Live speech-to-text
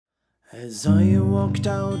As I walked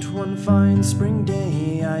out one fine spring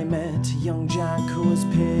day, I met young Jack who was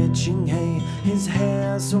pitching hay. His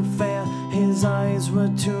hair so fair, his eyes were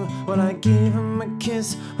too. When I gave him a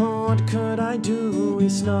kiss, oh, what could I do? We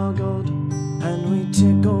snuggled and we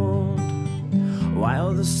tickled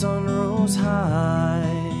while the sun rose high.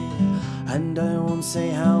 And I won't say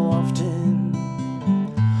how often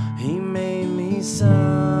he made me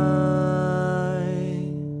sigh.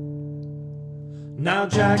 Now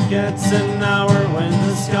Jack gets an hour when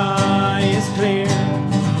the sky is clear.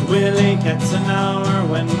 Willie gets an hour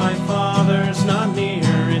when my father's not near.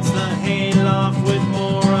 It's the hayloft with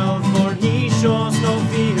Moril, for he shows no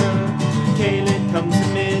fear. Keilin comes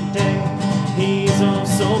at midday, he's oh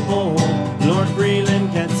so bold. Lord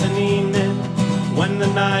Brelan gets an evening when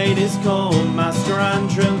the night is cold. Master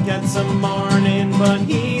Andril gets a morning, but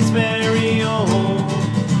he's very old.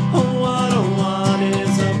 Oh, what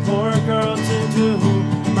is a poor girl to do?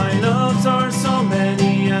 My loves are so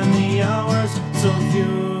many and the hours so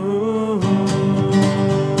few.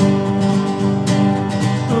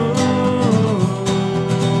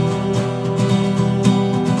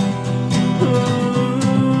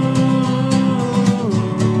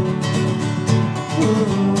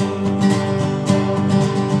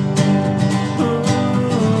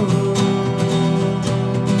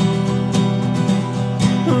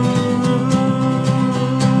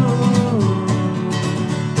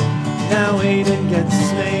 Now Adian gets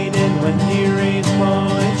his maiden when he reads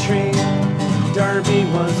poetry. Darby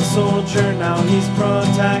was a soldier, now he's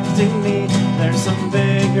protecting me. There's some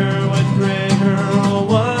vigor with Grigor, oh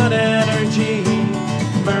what energy.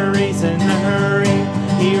 Murray's in a hurry,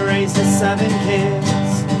 he raises 7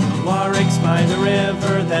 kids. Warrick's by the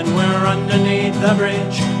river, then we're underneath the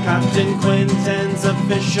bridge. Captain Quinton's a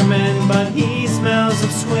fisherman, but he smells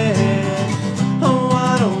of squid. Oh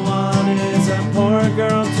what is a poor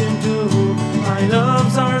girl to do? My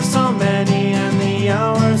loves are so many and the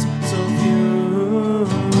hours so few.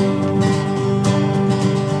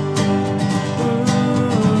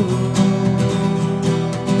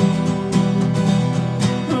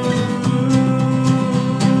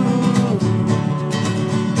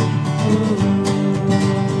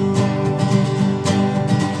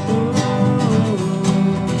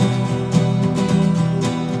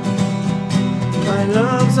 My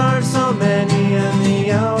loves are so many